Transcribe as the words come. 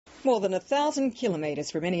More than 1,000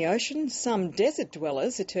 kilometres from any ocean, some desert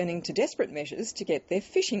dwellers are turning to desperate measures to get their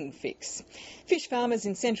fishing fix. Fish farmers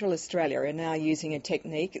in Central Australia are now using a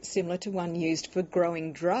technique similar to one used for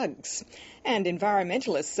growing drugs. And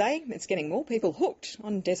environmentalists say it's getting more people hooked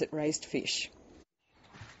on desert-raised fish.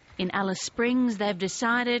 In Alice Springs, they've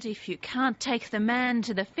decided if you can't take the man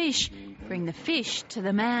to the fish, bring the fish to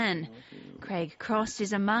the man. Craig Cross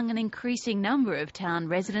is among an increasing number of town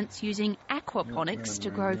residents using aquaponics to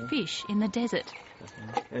grow fish in the desert.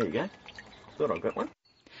 There you go. Thought I got one.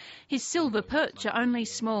 His silver perch are only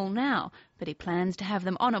small now, but he plans to have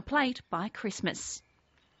them on a plate by Christmas.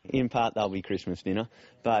 In part, they'll be Christmas dinner,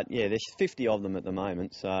 but yeah, there's 50 of them at the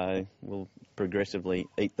moment, so we'll progressively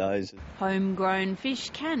eat those. Homegrown fish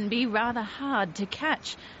can be rather hard to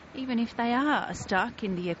catch, even if they are stuck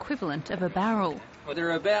in the equivalent of a barrel. Well,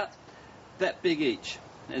 they're about that big each.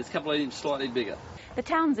 There's a couple of them slightly bigger. The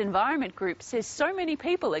town's environment group says so many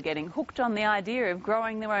people are getting hooked on the idea of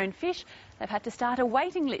growing their own fish, they've had to start a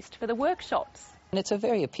waiting list for the workshops. And it's a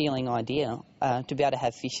very appealing idea to be able to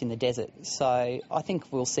have fish in the desert, so I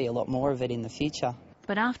think we'll see a lot more of it in the future.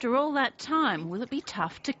 But after all that time, will it be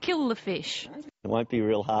tough to kill the fish? It won't be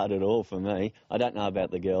real hard at all for me. I don't know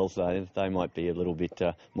about the girls though, they might be a little bit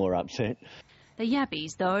more upset. The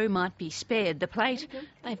yabbies, though, might be spared the plate.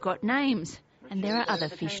 They've got names, and there are other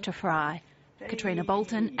fish to fry. Katrina,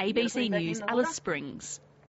 Bolton, ABC News, Alice Springs.